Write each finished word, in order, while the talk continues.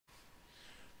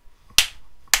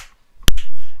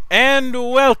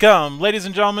And welcome, ladies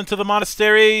and gentlemen, to the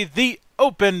Monastery, the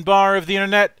open bar of the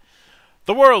internet,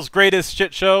 the world's greatest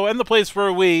shit show, and the place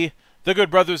where we, the good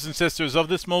brothers and sisters of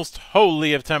this most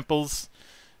holy of temples,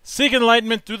 seek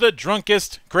enlightenment through the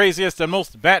drunkest, craziest, and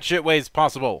most batshit ways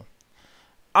possible.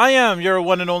 I am your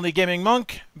one and only gaming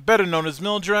monk, better known as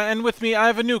Mildra, and with me I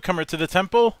have a newcomer to the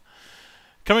temple,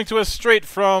 coming to us straight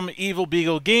from Evil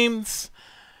Beagle Games,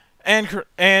 and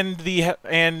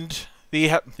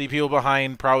the people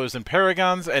behind Prowlers and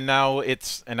Paragons, and now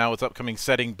its upcoming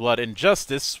setting, Blood and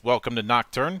Justice. Welcome to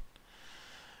Nocturne.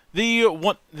 The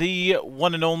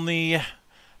one and only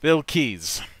Bill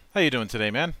Keys. How you doing today,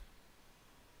 man?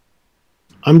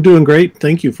 I'm doing great.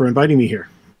 Thank you for inviting me here.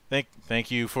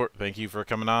 Thank you for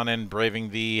coming on and braving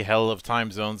the hell of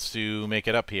time zones to make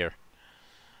it up here.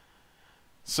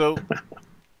 So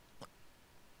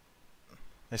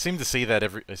I seem to say that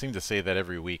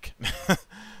every week.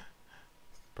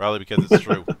 Probably because it's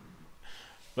true.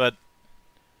 But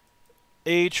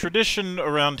a tradition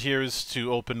around here is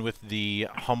to open with the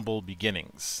humble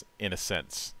beginnings, in a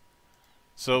sense.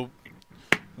 So,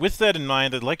 with that in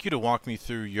mind, I'd like you to walk me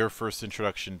through your first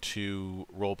introduction to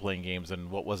role-playing games and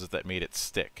what was it that made it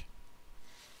stick.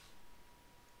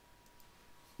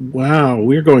 Wow,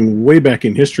 we're going way back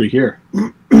in history here.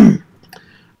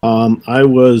 I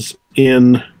was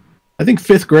in, I think,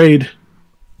 5th grade.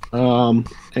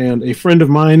 And a friend of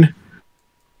mine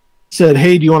said,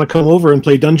 "Hey, do you want to come over and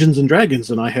play Dungeons and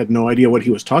Dragons?" And I had no idea what he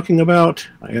was talking about.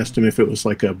 I asked him if it was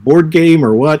like a board game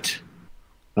or what.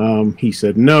 He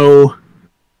said no.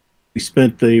 We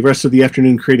spent the rest of the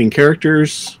afternoon creating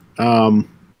characters. It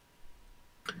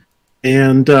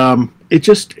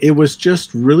was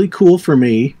just really cool for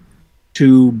me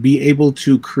to be able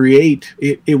to create.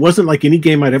 It wasn't like any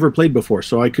game I'd ever played before,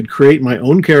 so I could create my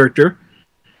own character,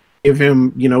 give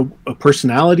him, a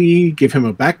personality, give him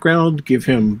a background, give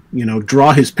him,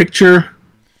 draw his picture.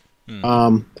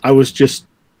 I was just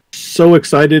so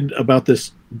excited about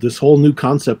this whole new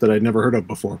concept that I'd never heard of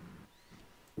before.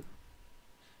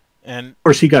 And of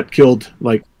course, he got killed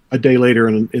like a day later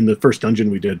in the first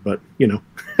dungeon we did, but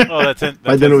oh, that's it.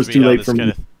 By then it was too late for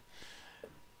me.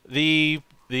 The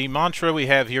mantra we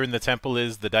have here in the temple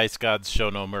is "The dice gods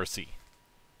show no mercy."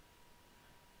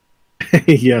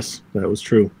 Yes, that was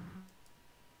true.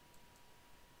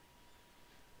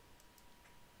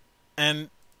 And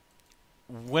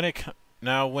when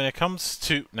it comes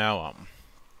to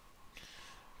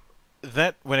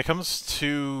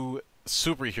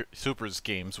supers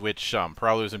games, which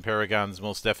Prowlers and Paragons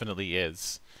most definitely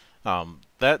is,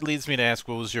 that leads me to ask,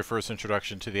 what was your first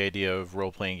introduction to the idea of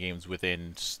role-playing games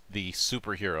within the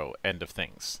superhero end of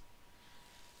things?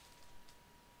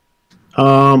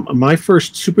 My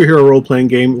first superhero role-playing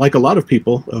game, like a lot of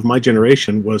people of my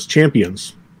generation, was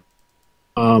Champions.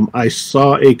 I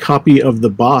saw a copy of the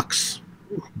box.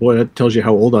 Boy, that tells you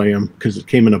how old I am, because it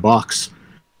came in a box.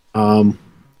 Saw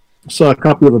a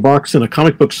copy of the box in a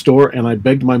comic book store, and I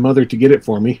begged my mother to get it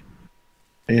for me.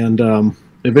 And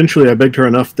eventually I begged her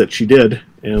enough that she did,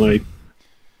 and I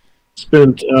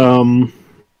spent, I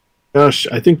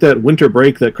think that winter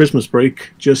break, that Christmas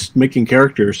break, just making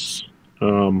characters,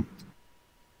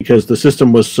 because the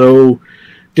system was so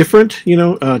different.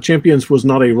 Champions was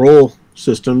not a roll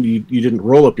system. You didn't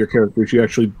roll up your characters. You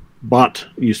actually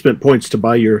you spent points to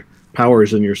buy your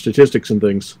powers and your statistics and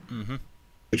things,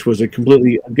 which was a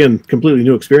completely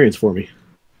new experience for me.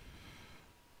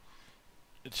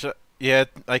 Yeah,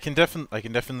 I can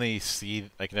definitely see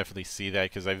that,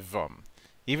 because I've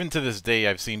even to this day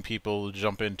I've seen people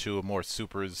jump into a more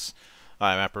supers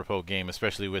apropos game,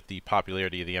 especially with the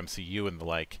popularity of the MCU and the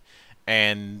like,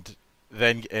 and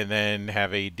then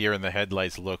have a deer in the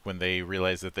headlights look when they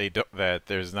realize that that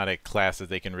there's not a class that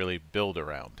they can really build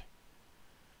around.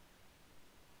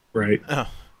 Right. And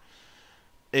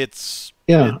it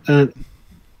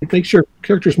makes your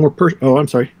characters more Oh, I'm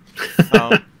sorry.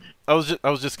 I was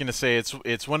just gonna say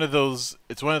it's one of those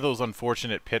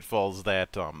unfortunate pitfalls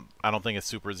that I don't think a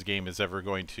supers game is ever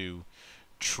going to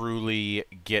truly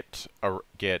get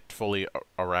fully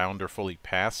around or fully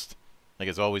past. Like,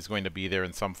 it's always going to be there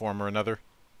in some form or another.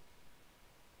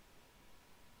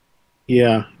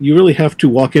 Yeah, you really have to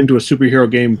walk into a superhero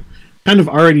game kind of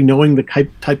already knowing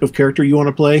the type of character you want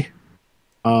to play,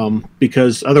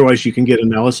 because otherwise you can get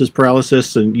analysis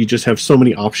paralysis, and you just have so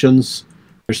many options.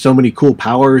 There's so many cool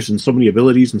powers and so many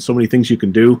abilities and so many things you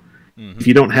can do. If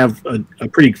you don't have a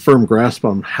pretty firm grasp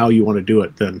on how you want to do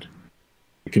it, then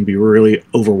it can be really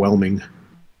overwhelming.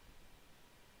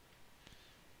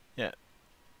 Yeah.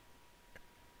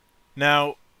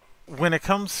 Now, when it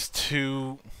comes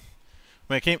to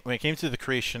when it came to the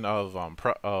creation of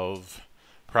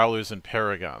Prowlers and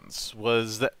Paragons.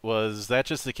 Was that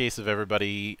just the case of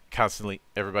everybody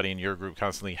in your group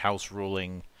constantly house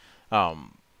ruling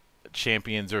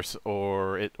champions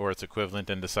or its equivalent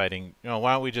and deciding,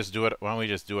 why don't we just do it? Why don't we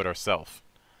just do it ourselves?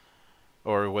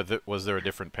 Or was there a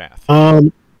different path?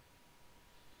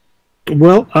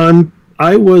 Well,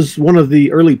 I was one of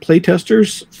the early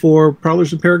playtesters for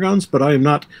Prowlers and Paragons, but I am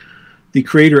not the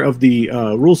creator of the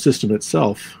rule system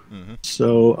itself. Mm-hmm.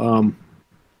 So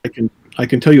I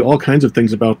can tell you all kinds of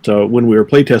things about when we were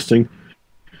playtesting,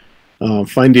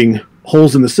 finding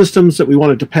holes in the systems that we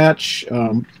wanted to patch,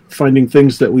 finding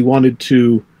things that we wanted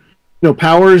to,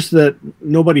 powers that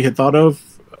nobody had thought of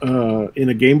in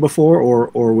a game before,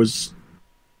 or was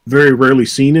very rarely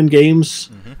seen in games.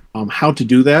 Mm-hmm. How to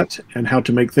do that and how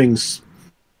to make things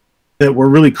that were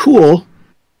really cool,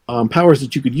 powers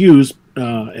that you could use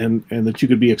and that you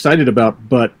could be excited about,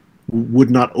 but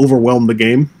would not overwhelm the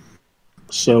game.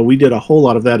 So we did a whole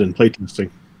lot of that in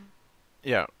playtesting.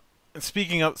 Yeah.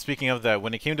 Speaking of that,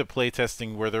 when it came to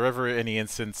playtesting, were there ever any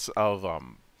instance of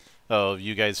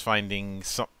you guys finding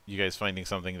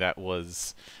something that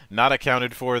was not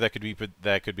accounted for that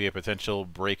could be a potential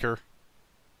breaker?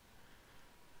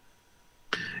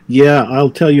 Yeah,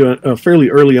 I'll tell you fairly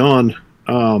early on.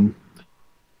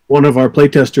 One of our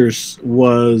playtesters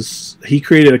he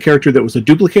created a character that was a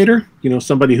duplicator.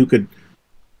 Somebody who could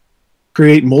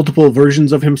create multiple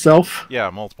versions of himself. Yeah,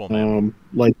 multiple man.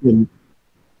 Like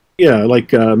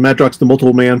Madrox the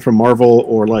Multiple Man from Marvel,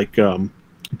 or like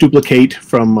Duplicate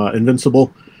from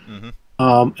Invincible.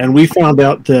 Mm-hmm. And we found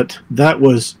out that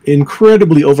was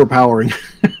incredibly overpowering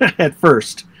at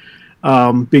first,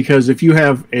 because if you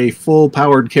have a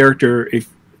full-powered character,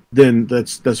 then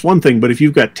that's one thing. But if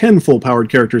you've got 10 full-powered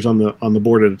characters on the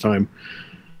board at a time,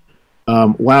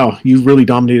 wow, you really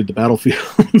dominated the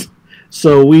battlefield.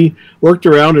 So we worked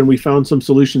around and we found some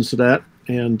solutions to that,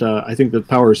 and I think the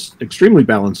power is extremely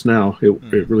balanced now.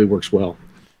 It really works well.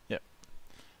 Yeah,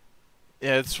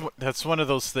 yeah. That's one of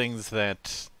those things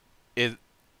that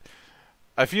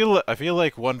I feel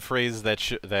like one phrase that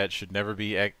should never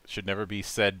be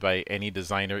said by any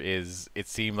designer is, "It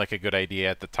seemed like a good idea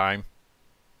at the time."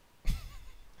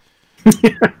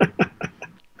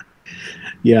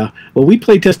 Yeah. Well, we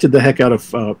play tested the heck out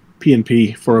of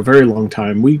P&P for a very long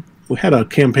time. We had a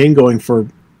campaign going for,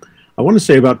 I want to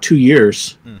say, about 2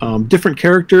 years. Mm-hmm. Different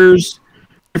characters,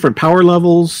 different power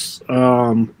levels,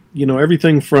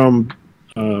 everything from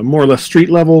more or less street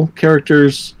level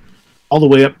characters all the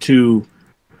way up to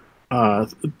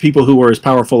people who were as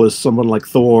powerful as someone like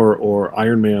Thor or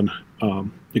Iron Man,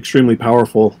 extremely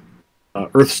powerful,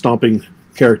 earth-stomping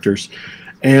characters.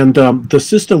 And the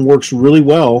system works really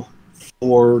well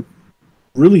for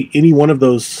really any one of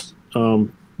those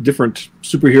different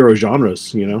superhero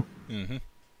genres, Mm-hmm.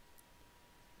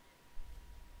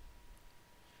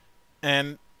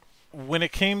 And when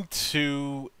it came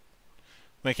to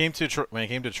trying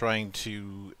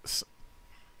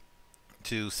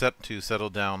to settle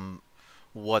down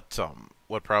what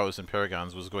Prowess and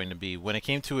Paragons was going to be, when it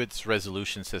came to its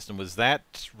resolution system, was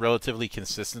that relatively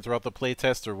consistent throughout the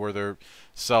playtest, or were there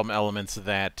some elements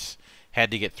that had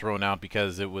to get thrown out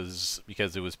because it was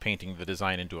painting the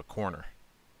design into a corner?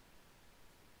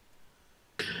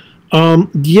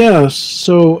 Yeah,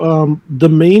 so the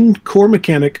main core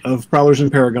mechanic of Prowlers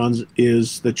and Paragons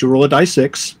is that you roll a die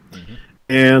 6, mm-hmm.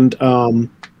 and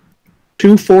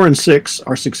 2, 4, and 6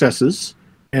 are successes,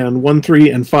 and 1,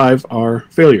 3, and 5 are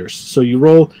failures. So you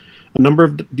roll a number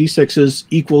of d6s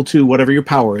equal to whatever your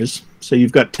power is. So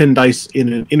you've got 10 dice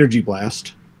in an energy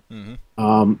blast.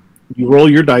 Mm-hmm. You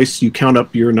roll your dice, you count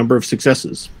up your number of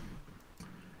successes.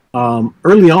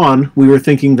 Early on, we were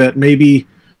thinking that maybe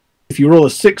if you roll a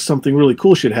 6, something really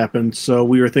cool should happen. So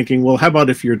we were thinking, well, how about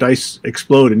if your dice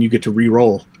explode and you get to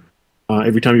re-roll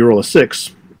every time you roll a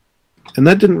 6? And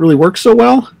that didn't really work so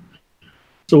well.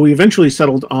 So we eventually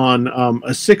settled on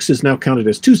a 6 is now counted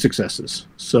as 2 successes.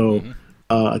 So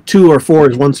mm-hmm. 2 or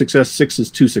 4 is 1 success, 6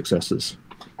 is 2 successes.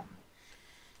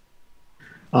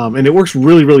 And it works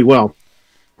really, really well.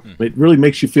 Mm-hmm. It really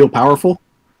makes you feel powerful.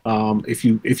 If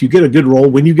you get a good roll,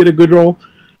 when you get a good roll,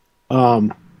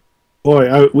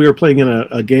 we were playing in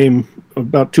a game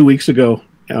about 2 weeks ago,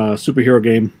 a superhero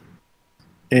game,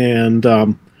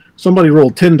 and somebody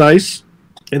rolled 10 dice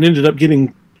and ended up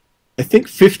getting, I think,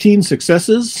 15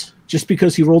 successes just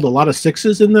because he rolled a lot of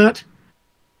 6s in that.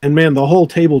 And man, the whole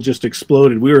table just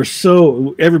exploded.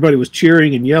 Everybody was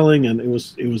cheering and yelling, and it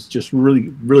was just really,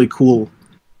 really cool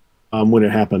when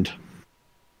it happened.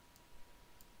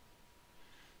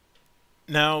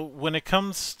 Now,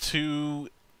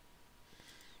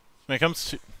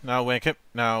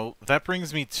 that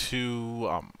brings me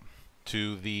to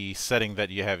to the setting that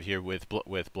you have here with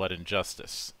Blood and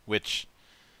Justice, which,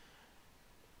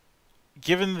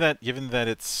 given that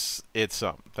it's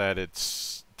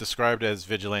described as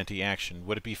vigilante action,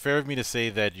 would it be fair of me to say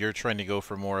that you're trying to go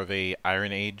for more of a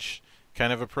Iron Age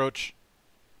kind of approach?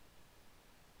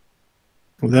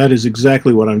 That is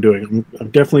exactly what I'm doing.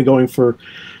 I'm definitely going for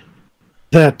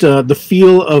that the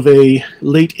feel of a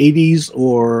late 80s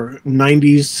or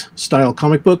 90s style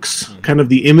comic books, kind of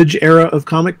the Image era of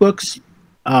comic books.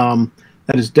 That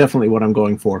is definitely what I'm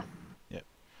going for. Yeah.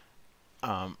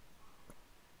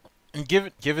 And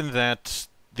given that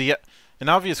an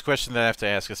obvious question that I have to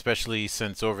ask, especially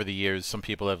since over the years some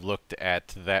people have looked at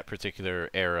that particular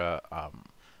era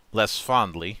less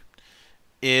fondly,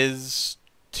 is,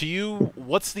 to you,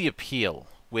 what's the appeal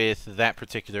with that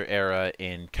particular era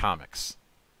in comics?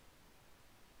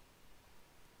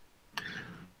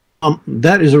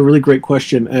 That is a really great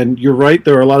question, and you're right.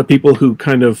 There are a lot of people who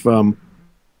kind of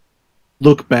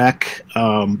look back,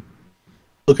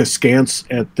 look askance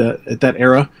at that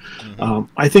era.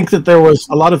 I think that there was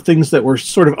a lot of things that were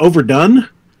sort of overdone,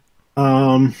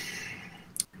 and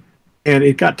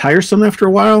it got tiresome after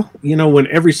a while. You know, when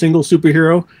every single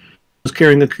superhero was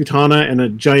carrying a katana and a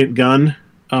giant gun.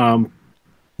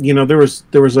 You know, there was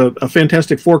a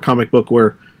Fantastic Four comic book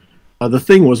where the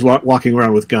Thing was walking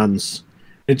around with guns.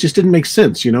 It just didn't make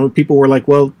sense. You know, people were like,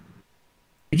 well,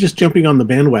 you're just jumping on the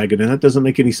bandwagon, and that doesn't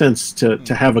make any sense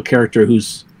to have a character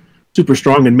who's super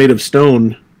strong and made of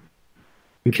stone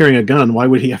and carrying a gun. Why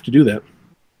would he have to do that?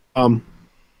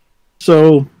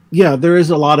 So, yeah, there is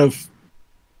a lot of,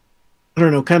 I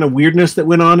don't know, kind of weirdness that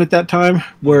went on at that time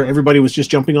where everybody was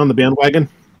just jumping on the bandwagon.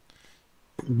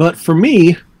 But for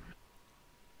me,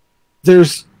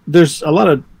 there's a lot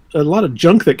of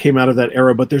junk that came out of that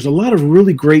era, but there's a lot of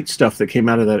really great stuff that came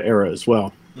out of that era as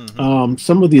well.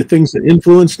 Some of the things that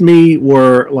influenced me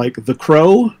were like The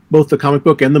Crow, both the comic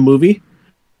book and the movie.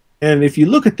 And if you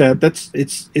look at that,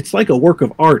 it's like a work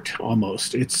of art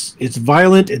almost. It's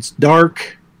violent, it's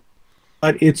dark,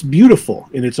 but it's beautiful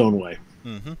in its own way.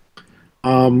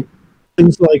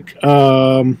 Things like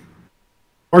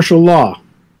Martial Law,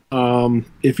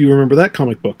 if you remember that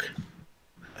comic book.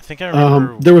 I think I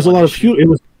remember. There was a lot of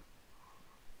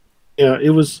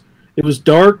it was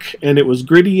dark and it was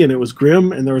gritty and it was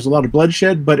grim and there was a lot of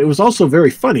bloodshed, but it was also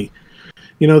very funny.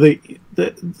 You know,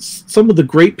 some of the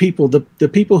great people, the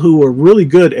people who were really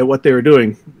good at what they were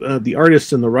doing, the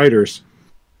artists and the writers,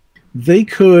 they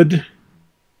could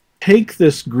take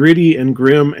this gritty and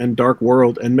grim and dark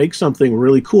world and make something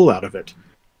really cool out of it.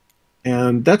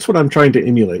 And that's what I'm trying to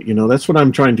emulate. You know, that's what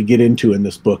I'm trying to get into in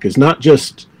this book, is not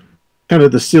just kind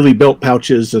of the silly belt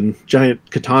pouches and giant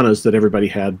katanas that everybody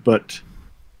had, but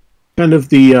kind of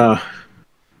the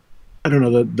I don't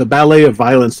know, the ballet of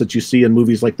violence that you see in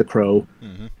movies like The Crow,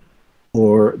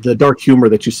 or the dark humor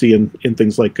that you see in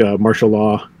things like Martial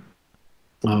Law,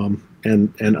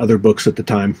 and other books at the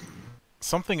time.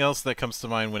 Something else that comes to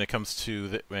mind when it comes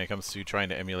to trying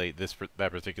to emulate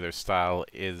that particular style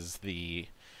is the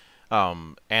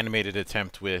animated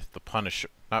attempt with the Punisher,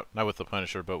 not with the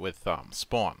Punisher, but with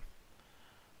Spawn.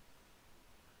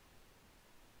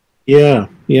 Yeah,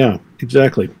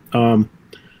 exactly.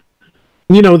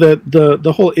 You know, that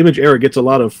the whole Image era gets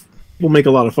will make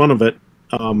a lot of fun of it,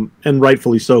 and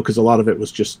rightfully so, because a lot of it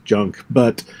was just junk.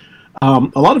 But a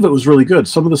lot of it was really good.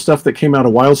 Some of the stuff that came out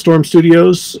of Wildstorm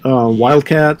Studios,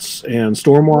 Wildcats, and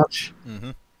Stormwatch,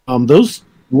 those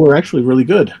were actually really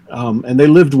good, and they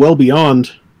lived well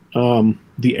beyond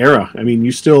the era. I mean,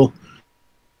 you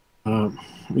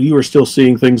were still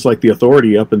seeing things like The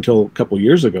Authority up until a couple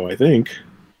years ago, I think.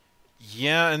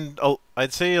 Yeah, and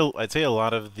I'd say a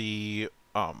lot of the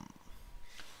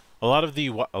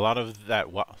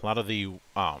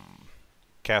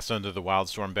cast under the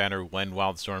Wildstorm banner when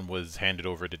Wildstorm was handed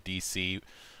over to DC,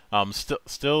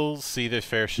 still see their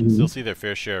fair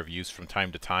share of use from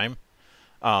time to time.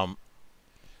 Of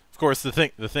course, the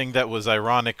thing that was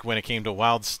ironic when it came to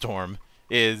Wildstorm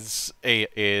is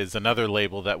another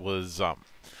label that was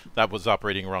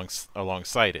operating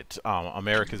alongside it,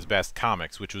 America's Best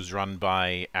Comics, which was run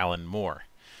by Alan Moore.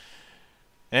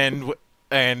 And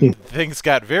things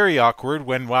got very awkward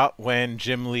when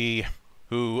Jim Lee,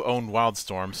 who owned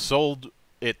Wildstorm, sold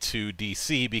it to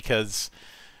DC, because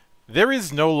there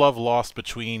is no love lost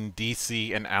between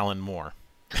DC and Alan Moore.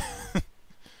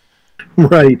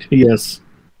 Right, yes.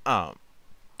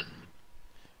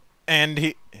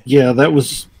 And yeah, that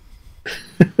was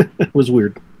that was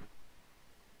weird.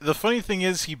 The funny thing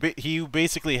is, he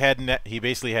basically had an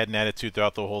attitude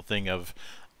throughout the whole thing of,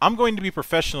 I'm going to be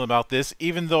professional about this,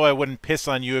 even though I wouldn't piss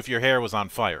on you if your hair was on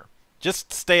fire.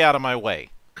 Just stay out of my way.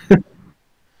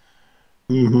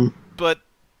 Mm-hmm. But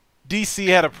DC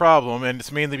had a problem, and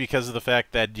it's mainly because of the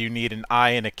fact that you need an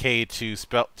I and a K to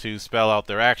spell out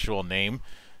their actual name,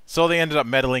 so they ended up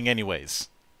meddling anyways.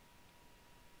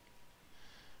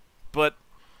 But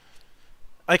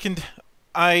I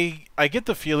get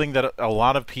the feeling that a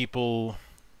lot of people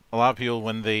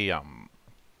when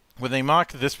they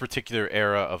mock this particular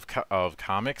era of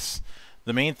comics,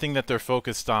 the main thing that they're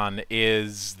focused on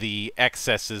is the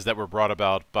excesses that were brought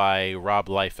about by Rob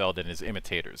Liefeld and his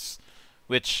imitators,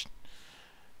 which,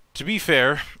 to be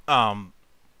fair,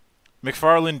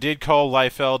 McFarlane did call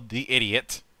Liefeld the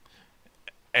idiot,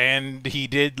 and he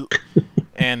did,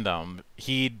 and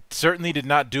he certainly did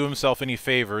not do himself any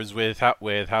favors with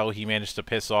how he managed to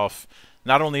piss off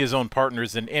not only his own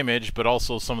partners in Image, but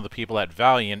also some of the people at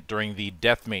Valiant during the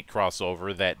Deathmate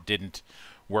crossover that didn't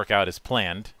work out as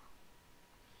planned.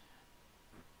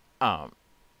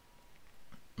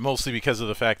 Mostly because of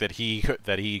the fact that he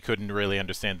couldn't really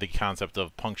understand the concept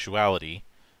of punctuality,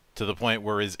 to the point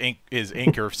where his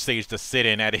inker staged a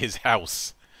sit-in at his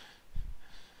house.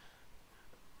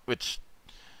 Which,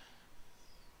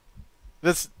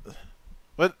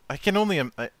 but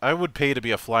I would pay to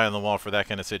be a fly on the wall for that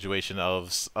kind of situation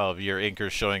of your inker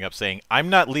showing up saying, "I'm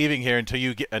not leaving here until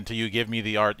you give me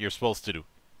the art you're supposed to do."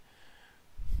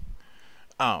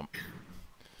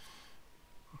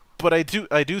 But I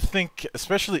do think,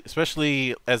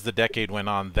 especially as the decade went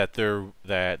on, that there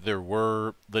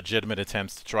were legitimate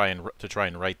attempts to try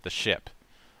and right the ship.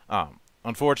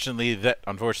 Unfortunately,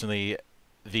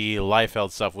 the Liefeld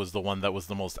stuff was the one that was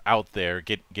the most out there,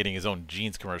 getting his own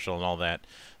jeans commercial and all that.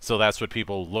 So that's what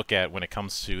people look at when it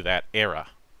comes to that era.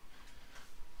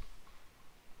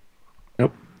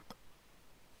 Yep.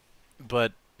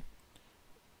 But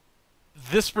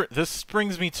this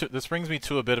brings me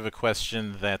to a bit of a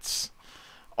question that's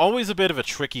always a bit of a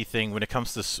tricky thing when it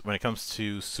comes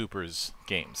to Supers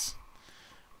games.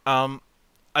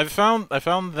 I found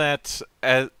that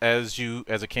as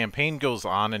a campaign goes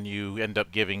on and you end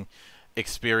up giving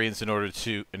experience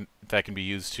that can be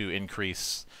used to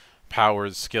increase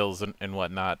powers, skills, and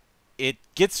whatnot, it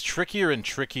gets trickier and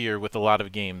trickier with a lot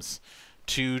of games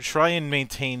to try and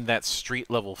maintain that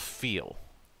street level feel.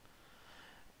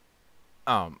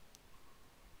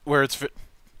 Where it's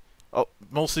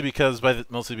mostly because by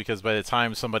the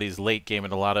time somebody's late game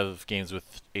in a lot of games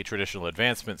with a traditional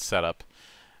advancement setup,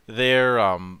 they're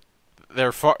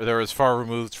as far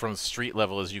removed from street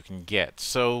level as you can get.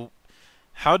 So,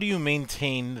 how do you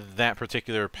maintain that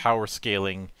particular power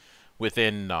scaling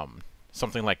within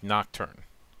something like Nocturne?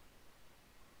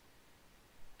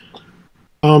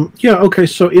 Yeah. Okay.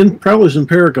 So in Prowlers and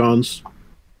Paragons,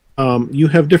 you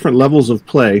have different levels of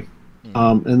play.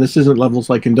 And this isn't levels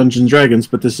like in Dungeons & Dragons,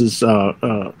 but this is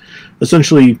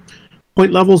essentially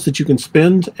point levels that you can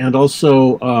spend, and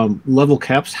also level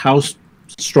caps, how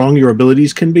strong your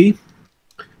abilities can be.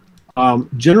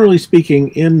 Generally speaking,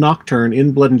 in Nocturne,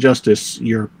 in Blood and Justice,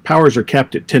 your powers are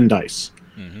capped at 10 dice.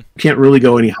 Mm-hmm. You can't really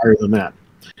go any higher than that.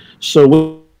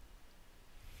 So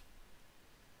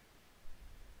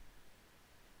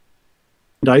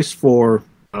dice for,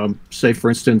 say, for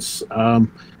instance,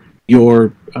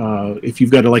 if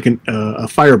you've got a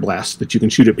fire blast that you can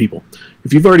shoot at people.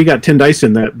 If you've already got 10 dice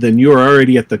in that, then you're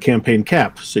already at the campaign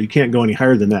cap, so you can't go any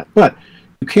higher than that. But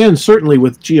you can certainly,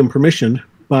 with GM permission,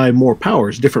 buy more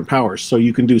powers, different powers. So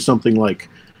you can do something like,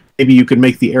 maybe you can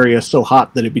make the area so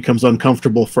hot that it becomes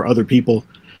uncomfortable for other people,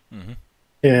 mm-hmm.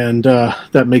 and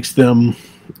that makes them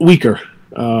weaker.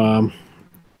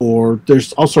 Or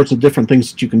there's all sorts of different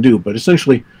things that you can do. But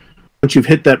essentially, once you've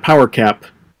hit that power cap,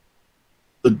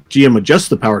 the GM adjusts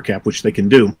the power cap, which they can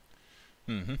do.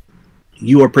 Mm-hmm.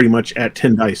 You are pretty much at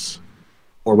 10 dice,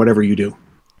 or whatever you do.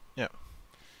 Yeah.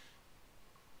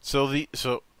 So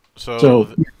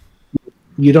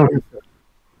you don't have to,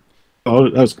 I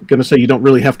was going to say, you don't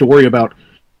really have to worry about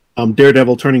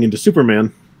Daredevil turning into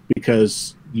Superman,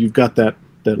 because you've got that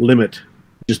limit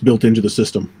just built into the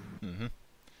system. Mm-hmm.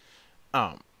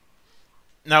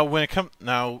 Now when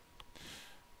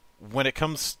it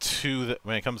comes to that,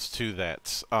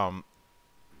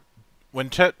 when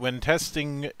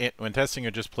testing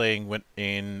or just playing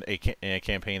in a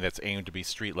campaign that's aimed to be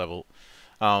street level,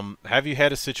 have you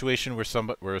had a situation where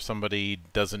somebody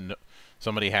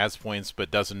has points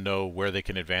but doesn't know where they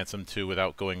can advance them to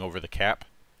without going over the cap?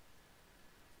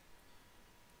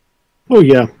 Oh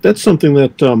yeah, that's something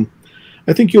that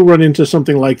I think you'll run into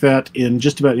something like that in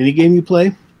just about any game you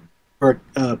play, where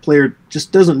a player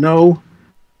just doesn't know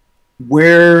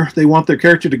where they want their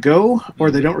character to go,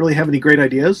 or they don't really have any great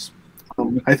ideas.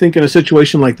 I think in a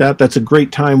situation like that, that's a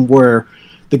great time where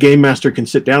the game master can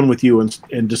sit down with you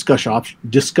and discuss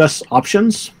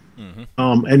options.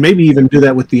 And maybe even do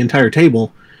that with the entire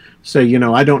table. Say, you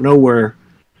know, I don't know where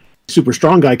super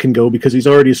strong guy can go because he's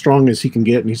already as strong as he can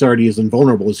get and he's already as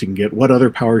invulnerable as he can get. What other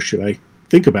powers should I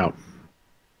think about?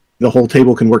 The whole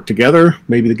table can work together.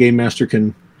 Maybe the game master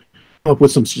can come up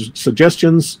with some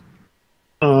suggestions.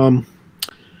 You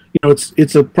know,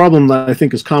 it's a problem that I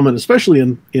think is common, especially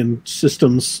in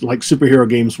systems like superhero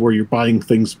games where you're buying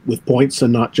things with points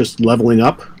and not just leveling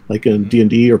up, like in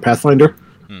D&D or Pathfinder.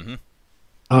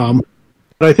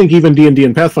 But I think even D&D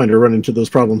and Pathfinder run into those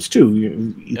problems too.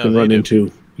 You can run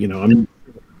into, you know,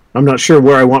 I'm not sure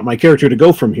where I want my character to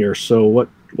go from here. So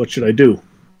what should I do?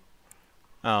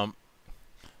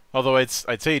 Although I'd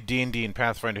say D&D and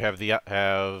Pathfinder have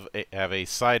a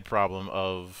side problem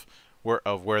of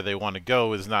where they want to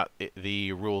go is not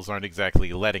the rules aren't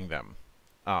exactly letting them.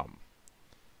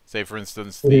 Say for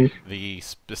instance the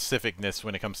specificness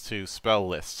when it comes to spell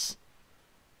lists.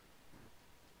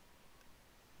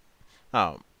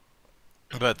 But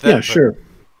that, yeah, sure.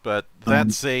 But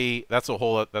that's a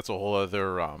whole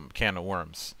other can of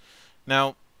worms.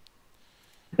 Now,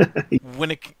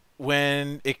 when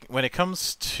it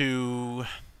comes to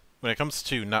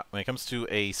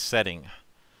a setting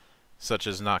such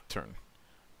as Nocturne,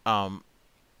 with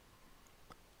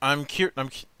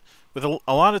a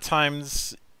lot of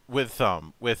times with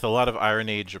a lot of Iron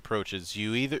Age approaches,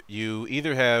 you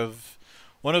either have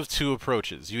one of two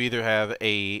approaches. You either have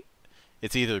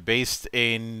it's either based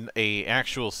in a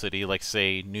actual city, like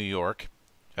say New York.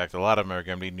 In fact, a lot of them are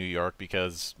going to be New York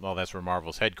because, well, that's where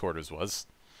Marvel's headquarters was.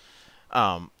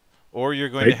 Or you're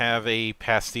going to have a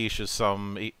pastiche of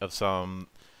some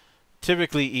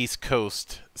typically East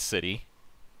Coast city,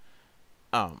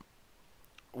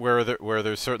 where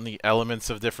there's certainly elements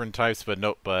of different types,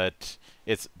 but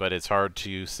it's hard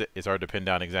to pin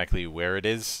down exactly where it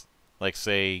is. Like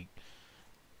say,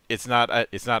 it's not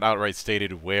outright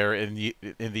stated where in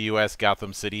the U.S.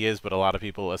 Gotham City is, but a lot of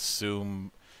people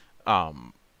assume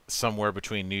somewhere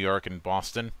between New York and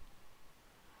Boston.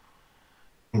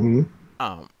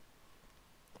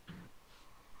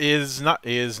 Is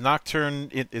Nocturne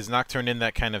in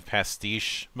that kind of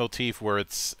pastiche motif where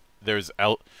there's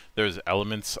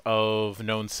elements of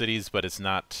known cities, but it's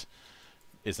not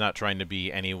trying to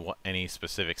be any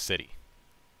specific city?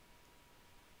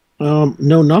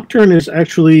 No, Nocturne is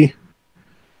actually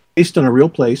based on a real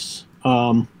place,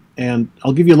 and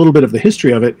I'll give you a little bit of the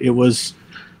history of it. It was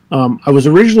I was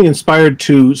originally inspired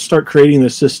to start creating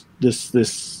this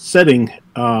setting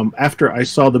after I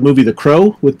saw the movie The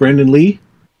Crow with Brandon Lee,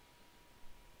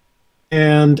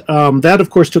 and that of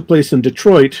course took place in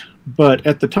Detroit. But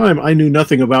at the time, I knew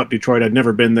nothing about Detroit. I'd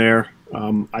never been there.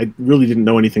 I really didn't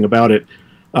know anything about it.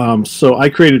 So I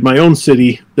created my own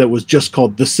city that was just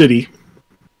called The City.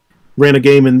 Ran a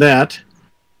game in that,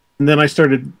 and then I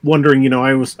started wondering. You know,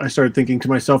 I started thinking to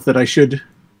myself that I should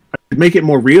make it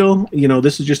more real. You know,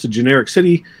 this is just a generic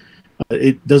city.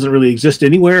 It doesn't really exist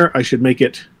anywhere. I should make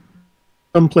it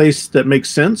someplace that makes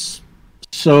sense.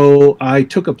 So I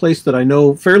took a place that I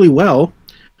know fairly well,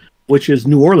 which is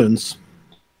New Orleans,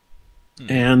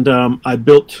 and I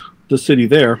built the city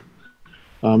there.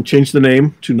 Changed the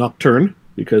name to Nocturne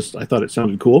because I thought it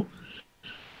sounded cool,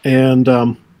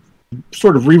 and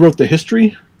sort of rewrote the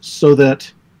history so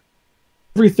that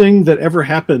everything that ever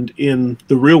happened in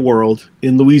the real world,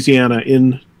 in Louisiana,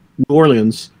 in New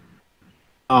Orleans,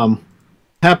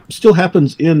 still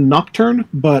happens in Nocturne,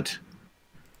 but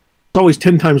it's always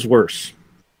 10 times worse.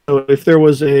 So if there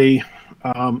was a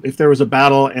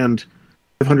battle and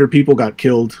 500 people got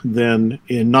killed, then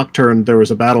in Nocturne there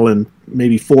was a battle and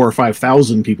maybe 4,000 or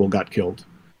 5,000 people got killed.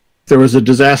 If there was a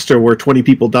disaster where 20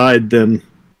 people died, then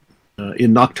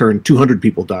in Nocturne 200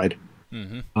 people died.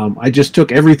 I just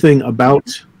took everything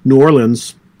about New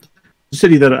Orleans, a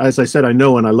city that, as I said, I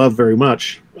know and I love very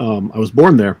much. I was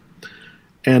born there,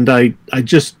 and I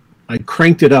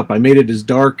cranked it up. I made it as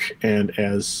dark and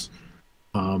as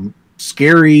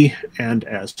scary and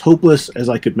as hopeless as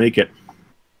I could make it.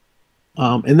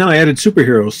 And then I added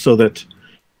superheroes so that, you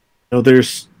know,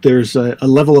 there's a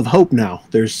level of hope now.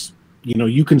 There's, you know,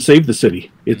 you can save the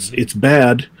city. It's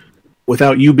bad.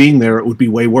 Without you being there, it would be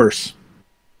way worse.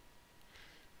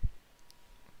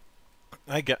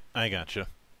 I gotcha.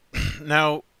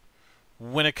 Now,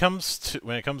 when it comes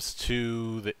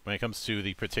to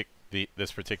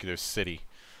this particular city,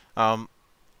 a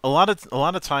lot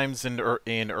of times in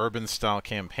urban style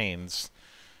campaigns,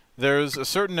 there's a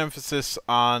certain emphasis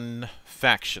on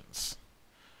factions.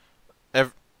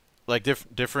 Like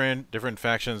different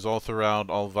factions all throughout,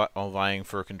 all vying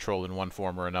for control in one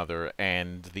form or another,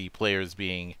 and the players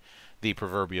being the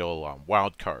proverbial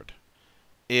wild card.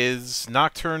 Is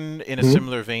Nocturne in a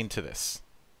similar vein to this?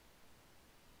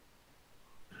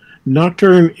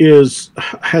 Nocturne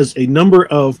has a number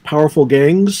of powerful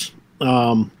gangs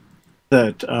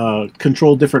that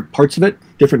control different parts of it,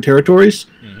 different territories.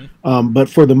 But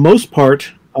for the most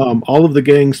part, all of the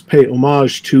gangs pay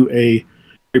homage to a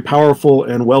very powerful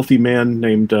and wealthy man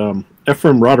named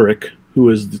Ephraim Roderick, who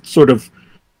is sort of,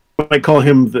 I call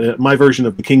him my version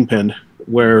of the Kingpin,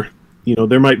 where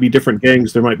there might be different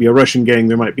gangs. There might be a Russian gang,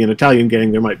 there might be an Italian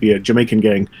gang, there might be a Jamaican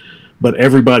gang, but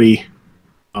everybody,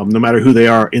 no matter who they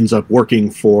are, ends up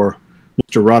working for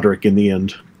Mr. Roderick in the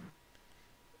end.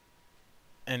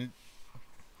 And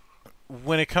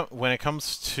when it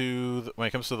comes to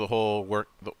the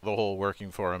whole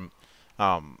working for him,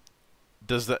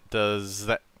 does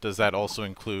that also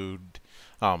include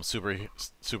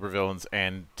super villains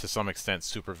and to some extent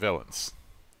super villains?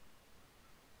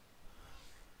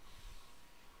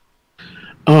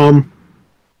 It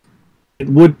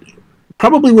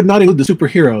probably would not include the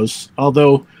superheroes,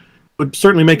 although it would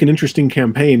certainly make an interesting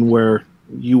campaign where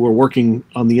you were working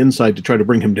on the inside to try to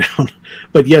bring him down.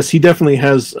 But yes, he definitely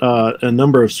has a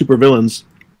number of supervillains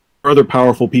or other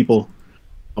powerful people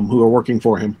who are working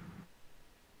for him.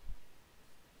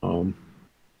 And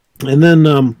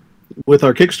then with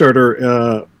our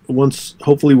Kickstarter, once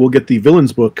hopefully we'll get the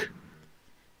villains book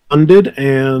funded,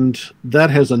 and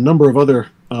that has a number of other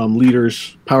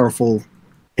leaders, powerful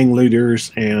gang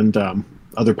leaders, and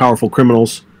other powerful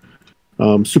criminals,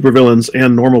 supervillains,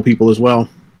 and normal people as well.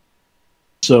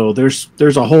 So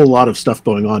there's a whole lot of stuff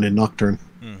going on in Nocturne.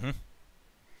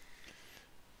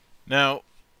 Now,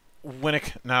 when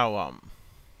it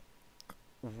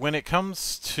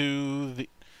comes to the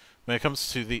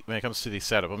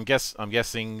setup, I'm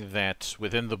guessing that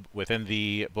within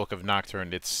the Book of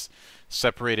Nocturne, it's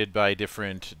separated by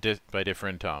different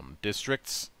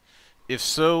districts. If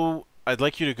so, I'd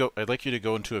like you to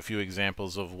go into a few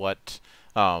examples of what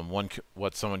someone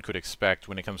could expect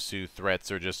when it comes to threats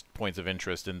or just points of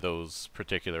interest in those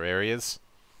particular areas.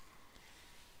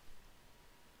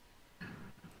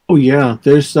 Oh yeah,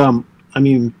 there's I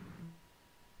mean,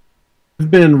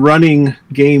 I've been running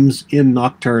games in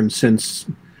Nocturne since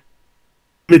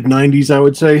mid-90s, I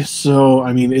would say. So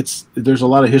I mean, there's a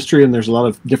lot of history and there's a lot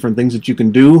of different things that you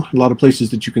can do, a lot of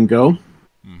places that you can go.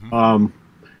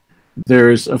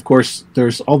 There's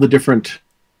all the different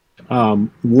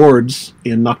wards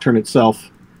in Nocturne itself.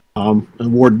 A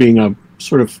ward being a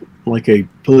sort of like a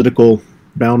political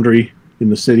boundary in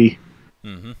the city.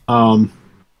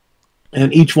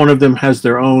 And each one of them has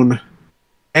their own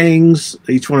gangs.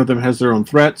 Each one of them has their own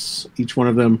threats. Each one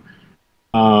of them,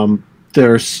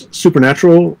 there's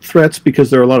supernatural threats because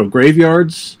there are a lot of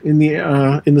graveyards in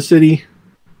the city.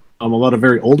 A lot of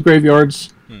very old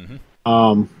graveyards.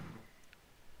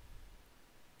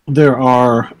 There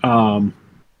are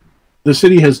the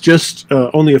city has just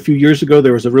only a few years ago,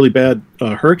 there was a really bad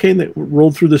hurricane that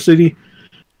rolled through the city,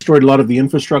 destroyed a lot of the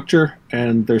infrastructure,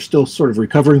 and they're still sort of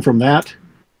recovering from that.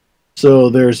 So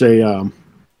there's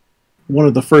one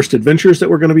of the first adventures that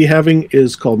we're going to be having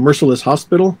is called Merciless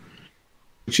Hospital,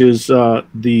 which is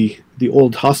the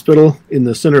old hospital in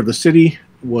the center of the city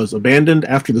was abandoned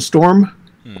after the storm.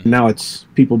 Now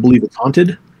people believe it's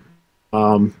haunted.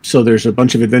 So there's a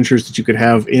bunch of adventures that you could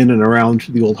have in and around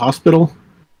the old hospital.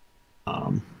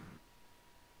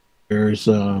 There's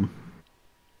so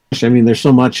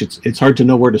much. It's hard to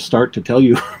know where to start to tell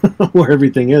you where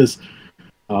everything is.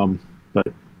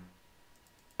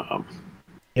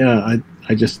 Yeah, I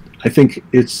think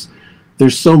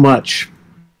there's so much.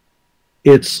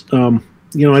 It's I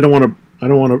don't want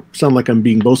to sound like I'm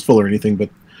being boastful or anything, but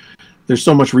there's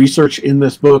so much research in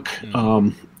this book,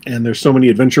 and there's so many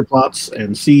adventure plots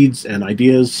and seeds and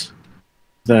ideas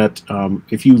that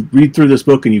if you read through this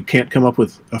book and you can't come up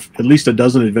with at least a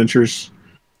dozen adventures,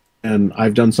 and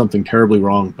I've done something terribly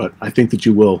wrong, but I think that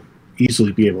you will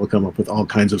easily be able to come up with all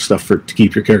kinds of stuff to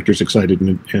keep your characters excited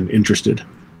and interested.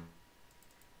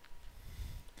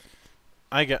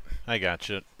 I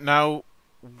gotcha. Now,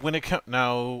 when it comes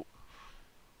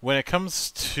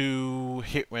to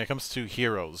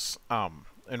heroes,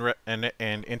 and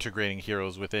integrating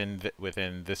heroes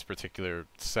within this particular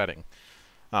setting,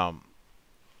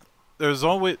 there's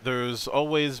always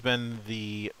been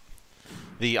the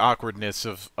awkwardness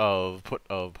of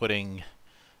putting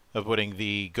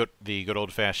the good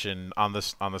old fashioned on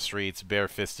the streets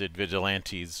barefisted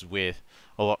vigilantes with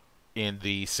a lot in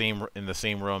the same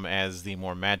room as the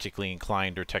more magically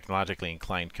inclined or technologically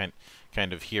inclined kind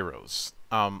of heroes.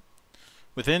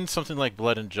 Within something like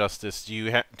Blood and Justice,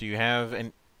 did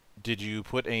you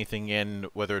put anything in,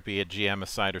 whether it be a GM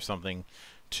aside or something,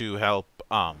 to help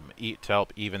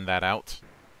even that out?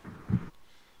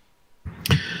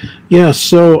 Yeah.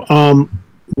 So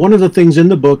one of the things in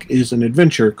the book is an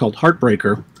adventure called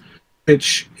Heartbreaker,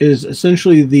 which is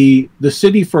essentially the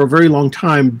city for a very long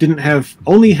time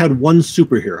only had one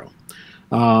superhero,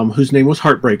 whose name was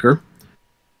Heartbreaker.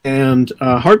 And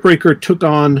Heartbreaker took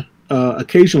on,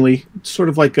 occasionally, sort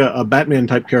of like a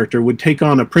Batman-type character, would take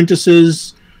on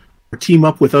apprentices or team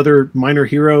up with other minor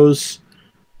heroes,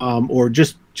 or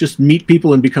just meet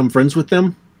people and become friends with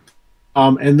them.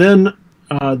 And then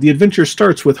the adventure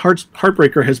starts with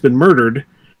Heartbreaker has been murdered.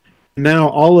 Now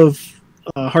all of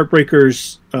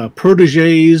Heartbreaker's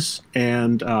proteges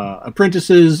and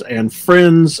apprentices and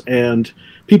friends and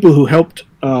people who helped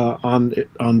on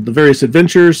the various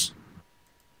adventures,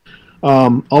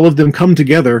 all of them come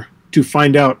together to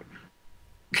find out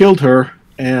who killed her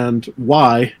and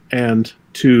why, and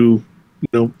to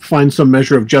find some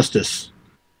measure of justice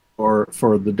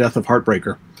for the death of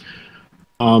Heartbreaker.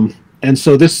 And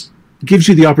so this gives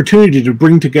you the opportunity to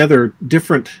bring together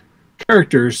different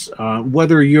characters,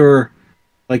 whether you're,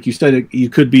 like you said, you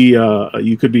could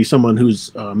be someone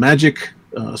who's a magic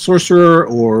sorcerer,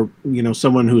 or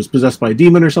someone who is possessed by a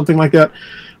demon or something like that.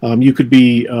 You could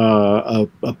be a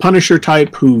Punisher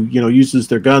type who uses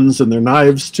their guns and their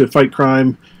knives to fight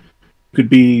crime. You could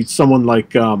be someone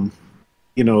like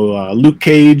Luke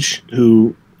Cage,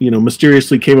 who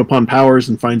mysteriously came upon powers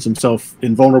and finds himself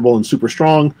invulnerable and super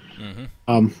strong.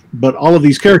 But all of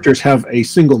these characters have a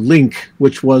single link,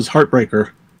 which was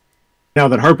Heartbreaker. Now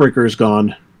that Heartbreaker is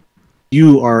gone,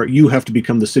 you have to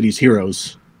become the city's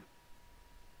heroes.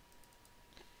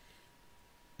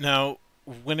 Now,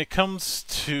 when it comes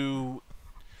to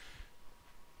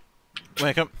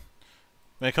that,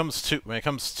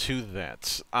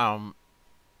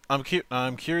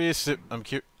 I'm curious if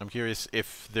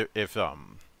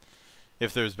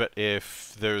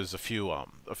there's a few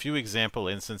example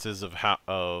instances of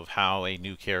how a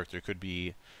new character could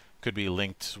be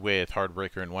linked with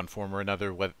Heartbreaker in one form or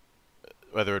another,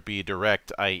 whether it be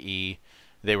direct, i.e.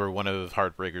 they were one of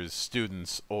Heartbreaker's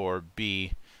students, or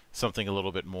B, something a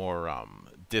little bit more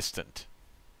distant.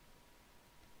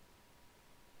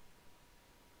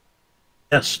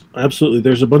 Yes, absolutely.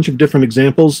 There's a bunch of different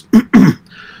examples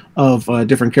of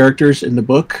different characters in the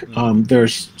book.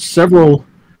 There's several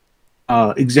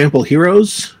example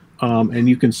heroes, and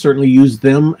you can certainly use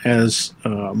them as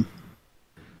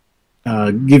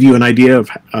give you an idea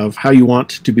of how you want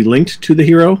to be linked to the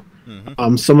hero.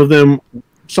 Some of them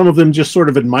just sort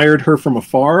of admired her from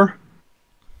afar.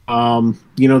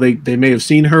 They may have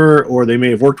seen her, or they may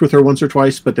have worked with her once or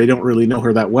twice, but they don't really know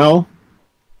her that well.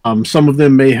 Some of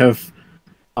them may have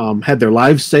had their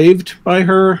lives saved by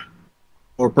her,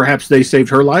 or perhaps they saved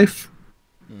her life.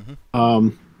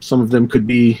 Some of them could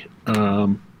be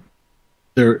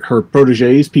her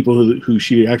proteges, people who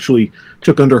she actually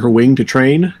took under her wing to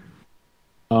train.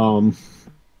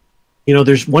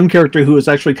 There's one character who is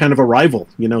actually kind of a rival.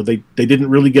 They didn't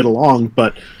really get along,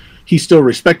 but he still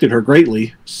respected her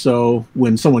greatly. So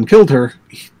when someone killed her,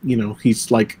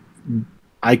 he's like,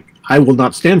 I will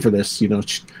not stand for this.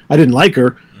 I didn't like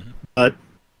her, but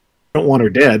I don't want her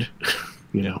dead.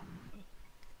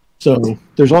 So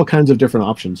there's all kinds of different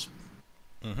options.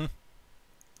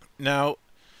 Now,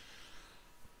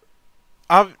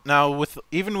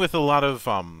 with a lot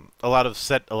of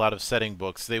setting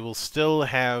books, they will still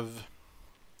have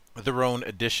their own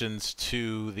additions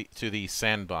to the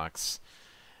sandbox.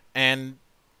 And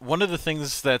one of the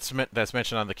things that's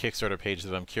mentioned on the Kickstarter page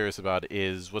that I'm curious about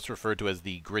is what's referred to as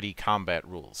the gritty combat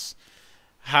rules.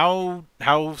 How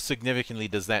significantly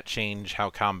does that change how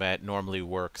combat normally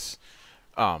works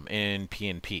in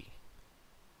P&P?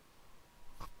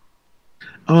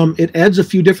 It adds a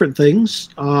few different things.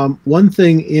 One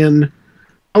thing in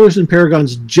Powers and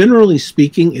Paragons, generally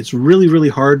speaking, it's really, really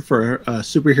hard for a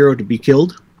superhero to be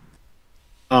killed.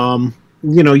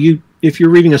 If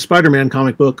you're reading a Spider-Man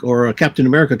comic book or a Captain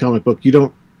America comic book, you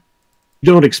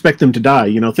don't expect them to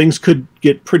die. Things could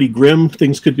get pretty grim,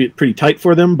 things could be pretty tight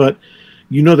for them, but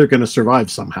they're going to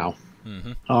survive somehow.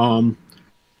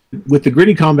 With the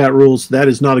gritty combat rules, that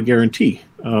is not a guarantee.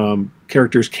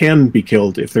 Characters can be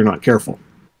killed if they're not careful.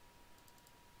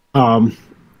 And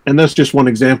that's just one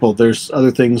example. There's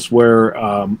other things where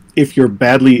if you're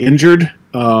badly injured,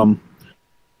 you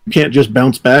can't just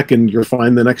bounce back and you're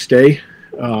fine the next day.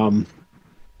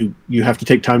 You have to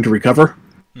take time to recover,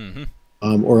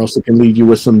 or else it can leave you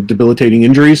with some debilitating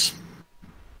injuries.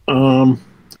 So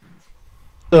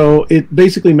it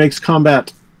basically makes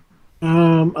combat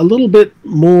a little bit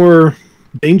more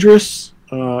dangerous.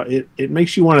 It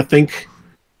makes you want to think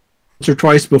once or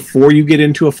twice before you get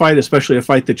into a fight, especially a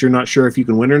fight that you're not sure if you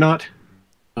can win or not.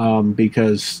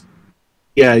 Because,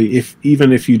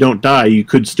 even if you don't die, you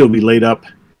could still be laid up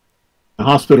a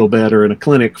hospital bed or in a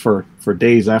clinic for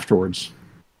days afterwards.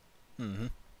 Mm-hmm.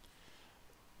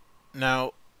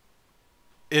 Now,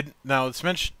 it's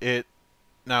mentioned it.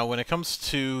 Now, when it comes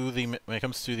to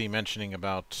the mentioning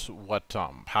about what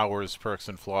powers, perks,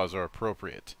 and flaws are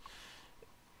appropriate,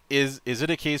 is it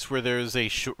a case where there's a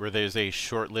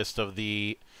short list of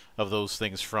those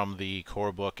things from the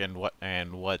core book and what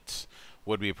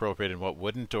would be appropriate and what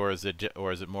wouldn't, or is it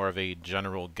more of a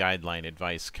general guideline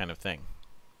advice kind of thing?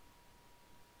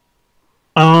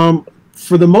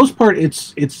 For the most part,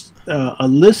 it's a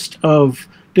list of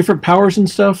different powers and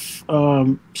stuff.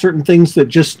 Certain things that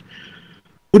just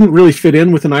wouldn't really fit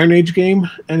in with an Iron Age game,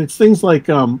 and it's things like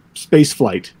space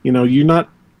flight. You know,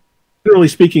 generally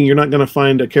speaking, you're not going to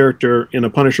find a character in a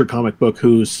Punisher comic book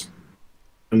who's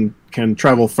can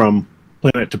travel from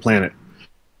planet to planet.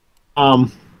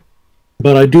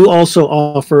 But I do also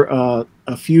offer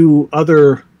a few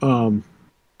other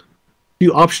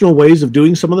few optional ways of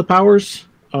doing some of the powers.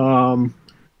 So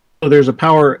there's a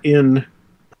power in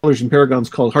Foretellers and Paragons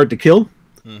called Hard to Kill,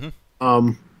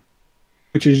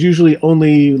 which is usually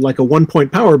only like a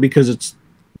 1-point power because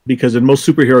in most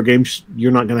superhero games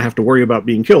you're not going to have to worry about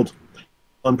being killed.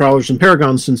 On Foretellers and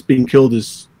Paragons, since being killed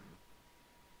is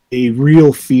a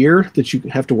real fear that you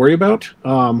have to worry about,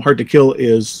 Hard to Kill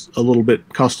is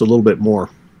costs a little bit more.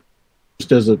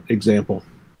 Just as an example.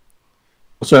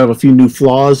 Also have a few new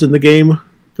flaws in the game,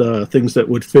 the things that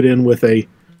would fit in with a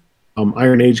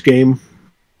Iron Age game.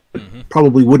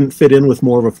 Probably wouldn't fit in with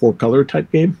more of a 4-color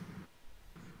type game.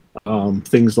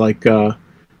 Things like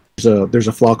there's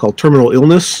a flaw called Terminal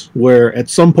Illness, where at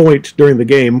some point during the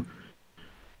game,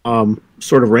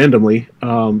 sort of randomly,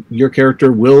 your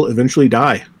character will eventually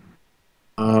die.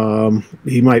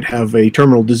 He might have a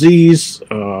terminal disease.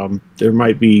 There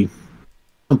might be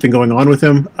something going on with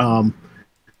him.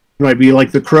 It might be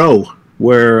like the Crow,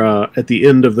 where at the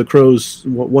end of the Crow's,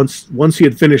 once he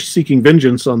had finished seeking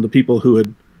vengeance on the people who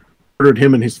had murdered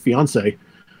him and his fiancée,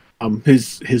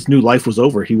 his new life was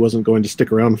over. He wasn't going to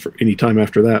stick around for any time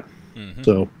after that.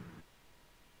 So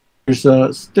there's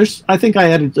I think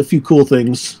I added a few cool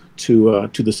things to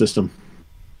the system.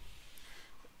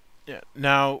 Yeah.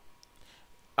 Now,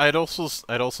 I'd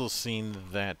also seen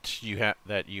that you have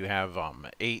 8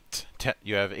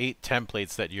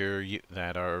 templates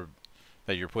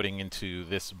that you're putting into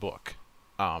this book.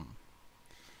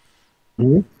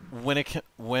 When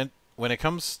it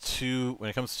comes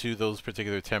to those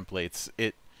particular templates,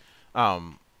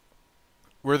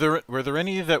 were there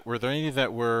any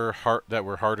that were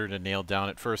harder to nail down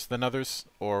at first than others,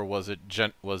 or was it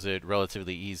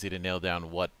relatively easy to nail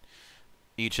down what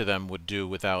each of them would do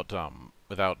without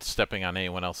stepping on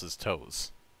anyone else's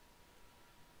toes?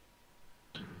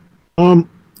 No,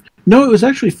 it was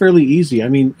actually fairly easy. I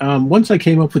mean, once I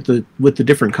came up with the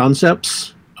different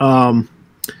concepts, and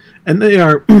they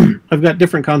are, I've got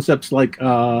different concepts like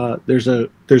there's a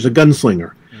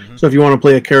gunslinger. So if you want to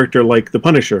play a character like the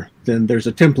Punisher, then there's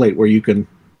a template where you can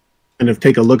kind of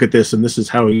take a look at this, and this is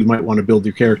how you might want to build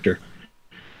your character.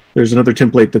 There's another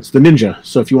template that's the ninja.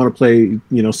 So if you want to play,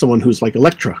 someone who's like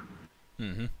Elektra,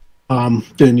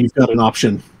 then you've got an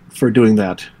option for doing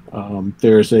that.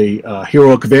 There's a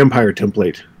heroic vampire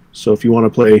template. So if you want to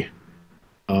play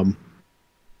someone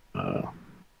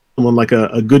like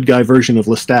a good guy version of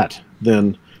Lestat,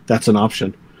 then that's an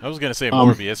option. I was going to say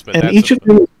Morbius, but and that's each of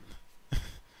them.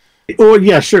 Oh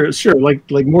yeah, sure, like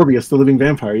Morbius, the living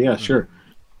vampire. Yeah, sure.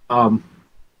 Yeah,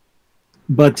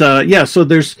 so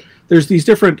there's these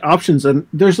different options, and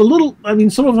there's a little. I mean,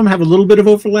 some of them have a little bit of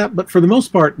overlap, but for the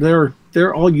most part, they're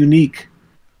all unique.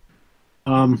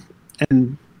 And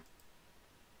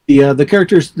the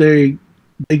characters they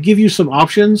give you some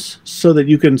options so that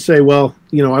you can say, well,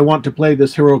 I want to play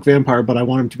this heroic vampire, but I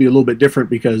want him to be a little bit different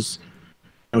because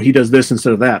he does this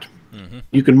instead of that.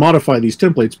 You can modify these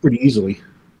templates pretty easily.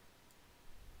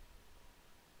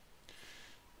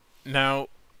 Now,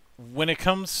 when it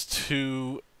came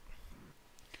to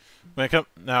the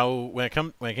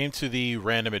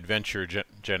random adventure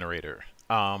generator,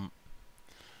 how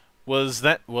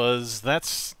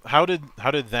did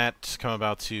that come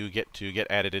about to get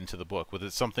added into the book? Was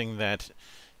it something that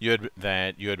you had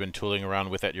been tooling around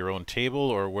with at your own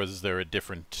table, or was there a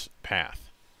different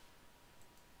path?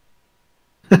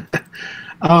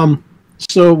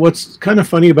 So what's kind of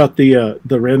funny about the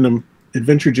random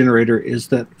adventure generator is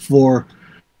that for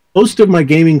most of my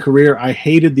gaming career, I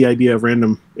hated the idea of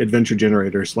random adventure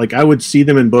generators. Like, I would see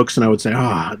them in books and I would say,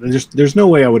 there's no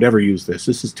way I would ever use this.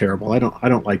 This is terrible. I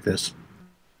don't like this.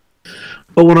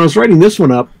 But when I was writing this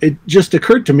one up, it just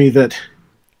occurred to me that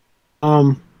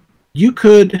you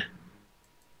could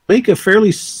make a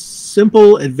fairly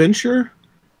simple adventure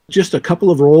just a couple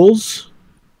of rolls,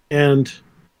 and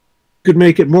could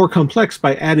make it more complex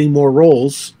by adding more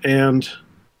rolls. And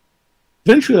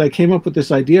eventually I came up with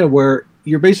this idea where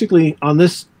you're basically on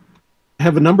this,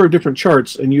 have a number of different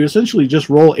charts, and you essentially just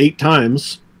roll 8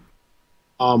 times,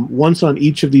 once on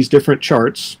each of these different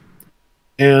charts.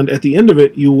 And at the end of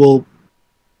it, you will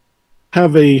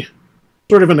have a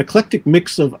sort of an eclectic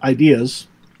mix of ideas.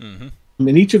 Mm-hmm.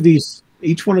 And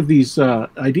each one of these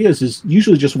ideas is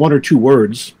usually just 1 or 2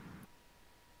 words.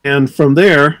 And from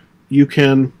there, you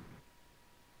can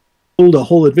build a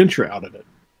whole adventure out of it.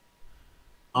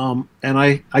 And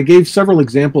I gave several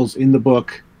examples in the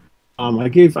book. I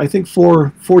gave, I think,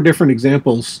 four different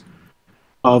examples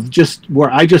of just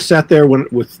where I just sat there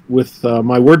with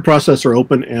my word processor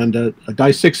open and a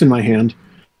die 6 in my hand,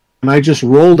 and I just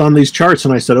rolled on these charts,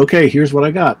 and I said, okay, here's what I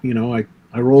got. You know,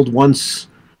 I rolled once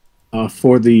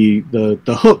for the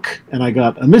hook, and I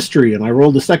got a mystery, and I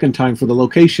rolled the second time for the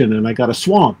location, and I got a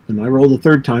swamp, and I rolled the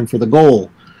third time for the goal,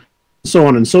 so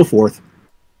on and so forth.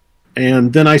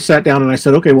 And then I sat down and I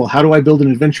said, okay, well, how do I build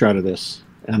an adventure out of this?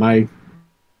 And I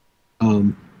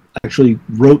actually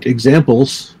wrote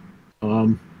examples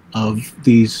of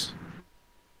these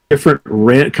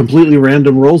different completely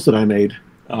random rolls that I made.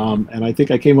 And I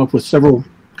think I came up with several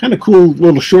kind of cool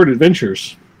little short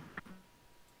adventures.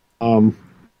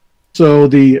 So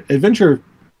the adventure,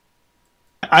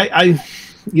 I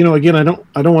you know, again, I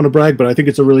don't want to brag, but I think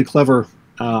it's a really clever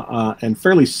and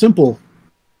fairly simple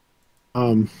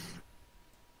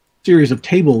series of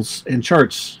tables and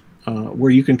charts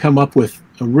where you can come up with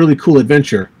a really cool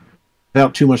adventure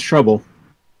without too much trouble.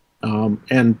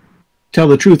 And tell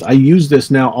the truth, I use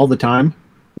this now all the time.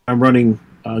 I'm running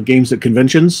games at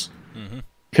conventions,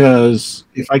 because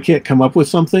if I can't come up with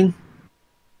something,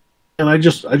 and I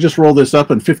just roll this up,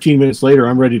 and 15 minutes later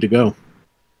I'm ready to go.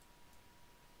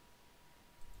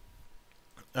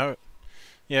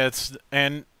 Yeah,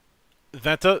 and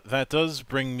that does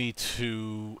bring me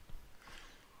to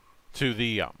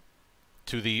the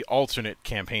alternate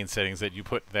campaign settings that you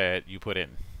put in.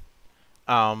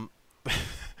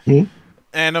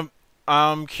 And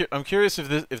I'm curious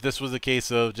if this was a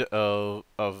case of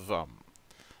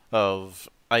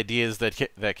ideas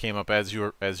that came up as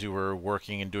you were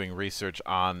working and doing research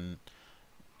on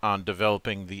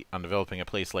developing a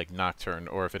place like Nocturne,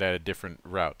 or if it had a different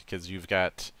route, because you've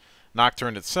got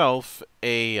Nocturne itself,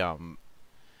 a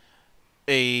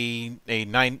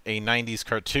 90s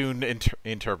cartoon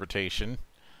interpretation,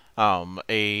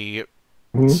 a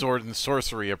sword and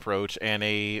sorcery approach, and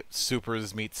a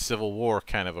supers meets Civil War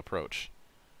kind of approach.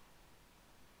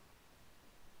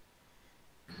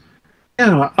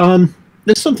 Yeah,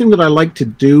 it's something that I like to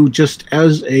do just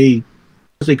as a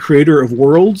creator of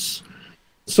worlds.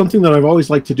 Something that I've always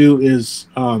liked to do is,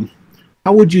 how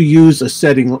would you use a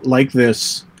setting like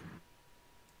this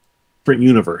for a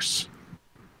universe?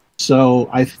 So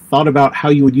I thought about how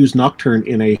you would use Nocturne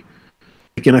in a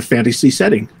fantasy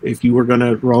setting. If you were going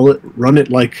to run it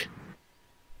like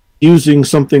using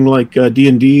something like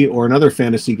D&D or another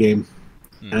fantasy game.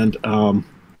 And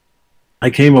I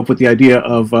came up with the idea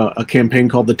of a campaign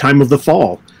called The Time of the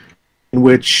Fall, in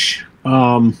which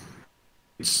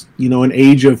it's, you know, an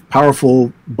age of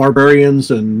powerful barbarians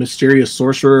and mysterious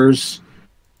sorcerers,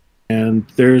 and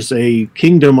there's a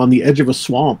kingdom on the edge of a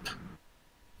swamp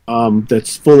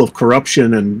that's full of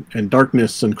corruption and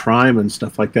darkness and crime and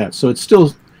stuff like that. So it's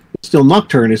still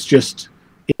Nocturne. It's just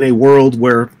in a world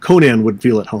where Conan would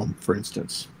feel at home, for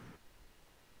instance.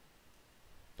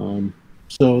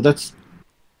 So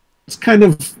it's kind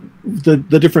of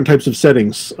the different types of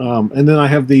settings. And then I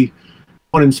have the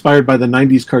one inspired by the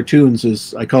 90s cartoons,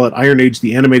 is I call it Iron Age,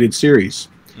 the animated series.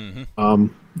 You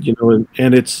know,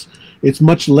 and it's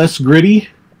much less gritty.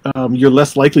 You're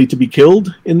less likely to be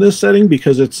killed in this setting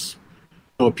because it's,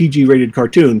 you know, a PG-rated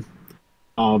cartoon.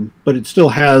 But it still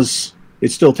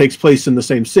takes place in the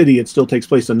same city. It still takes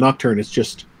place in Nocturne. It's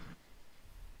just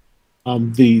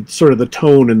the sort of the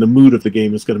tone and the mood of the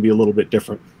game is going to be a little bit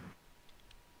different.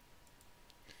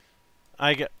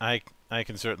 I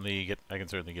can certainly get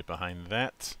behind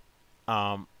that.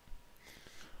 Now,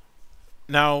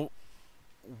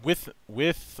 with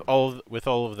all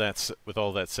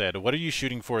that said, what are you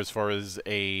shooting for as far as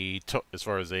a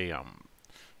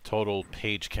total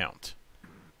page count?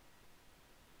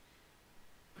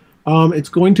 It's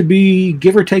going to be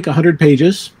give or take 100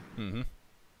 pages.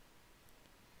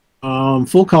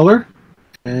 Full color,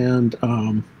 and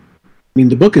I mean,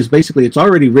 the book is basically, it's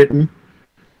already written.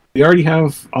 We already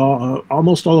have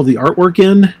almost all of the artwork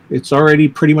in. It's already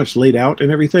pretty much laid out and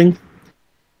everything.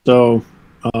 So,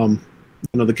 you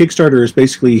know, the Kickstarter is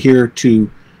basically here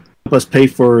to help us pay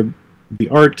for the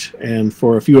art and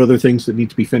for a few other things that need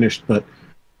to be finished. But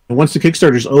once the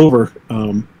Kickstarter's over,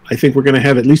 I think we're going to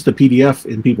have at least the PDF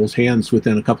in people's hands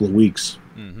within a couple of weeks.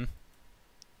 Mm-hmm.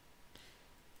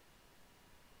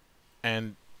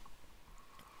 And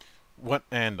what?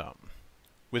 And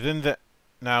within the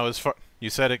now, as far you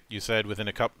said within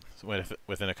a couple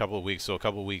of weeks, so a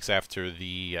couple of weeks after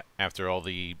all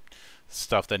the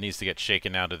stuff that needs to get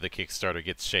shaken out of the Kickstarter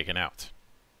gets shaken out.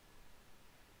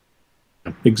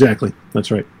 Exactly, that's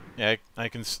right. Yeah, I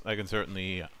can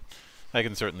certainly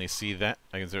see that.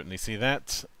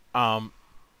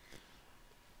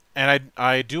 And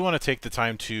I do want to take the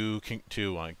time to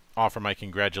offer my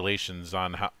congratulations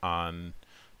on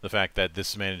the fact that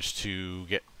this managed to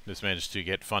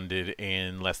get funded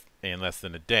in less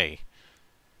than a day,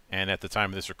 and at the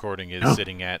time of this recording is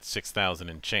sitting at 6,000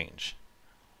 and change.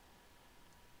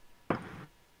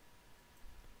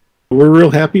 We're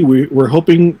real happy. We're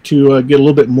hoping to get a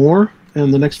little bit more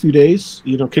in the next few days.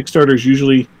 You know, Kickstarters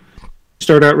usually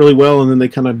start out really well, and then they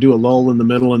kind of do a lull in the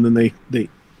middle, and then they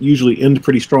usually end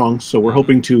pretty strong. So we're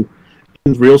hoping to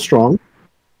end real strong.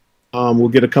 We'll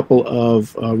get a couple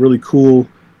of really cool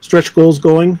stretch goals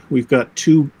going. We've got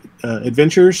 2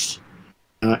 adventures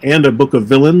and a book of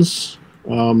villains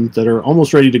that are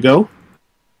almost ready to go.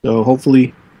 So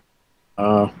hopefully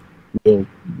we'll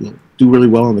do really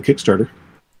well on the Kickstarter,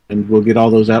 and we'll get all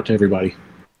those out to everybody.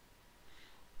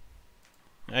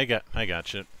 I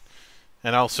got you.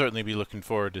 And I'll certainly be looking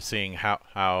forward to seeing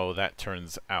how that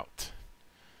turns out.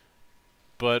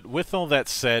 But with all that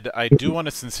said, I do want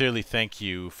to sincerely thank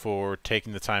you for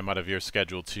taking the time out of your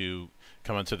schedule to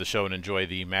come onto the show and enjoy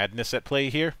the madness at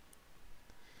play here.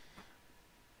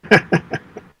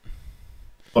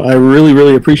 Well, I really,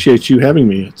 really appreciate you having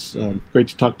me. It's great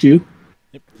to talk to you.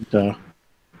 Yep. And,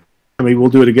 maybe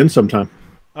we'll do it again sometime.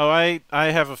 Oh, I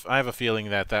have a feeling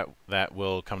that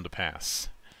will come to pass.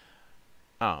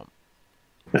 And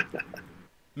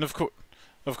of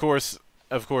course,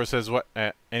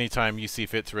 anytime you see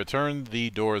fit to return, the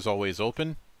door is always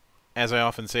open. As I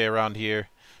often say around here,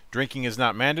 drinking is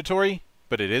not mandatory,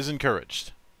 but it is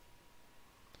encouraged.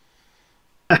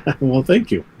 Well,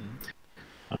 thank you.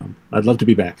 I'd love to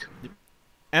be back.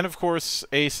 And of course,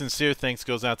 a sincere thanks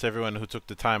goes out to everyone who took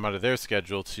the time out of their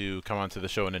schedule to come onto the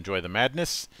show and enjoy the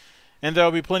madness. And there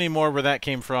will be plenty more where that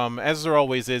came from, as there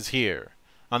always is here,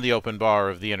 on the open bar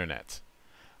of the internet.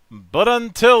 But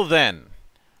until then,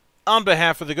 on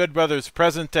behalf of the good brothers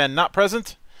present and not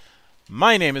present,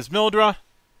 my name is Mildra.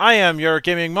 I am your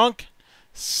gaming monk.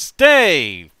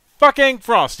 Stay fucking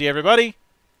frosty, everybody.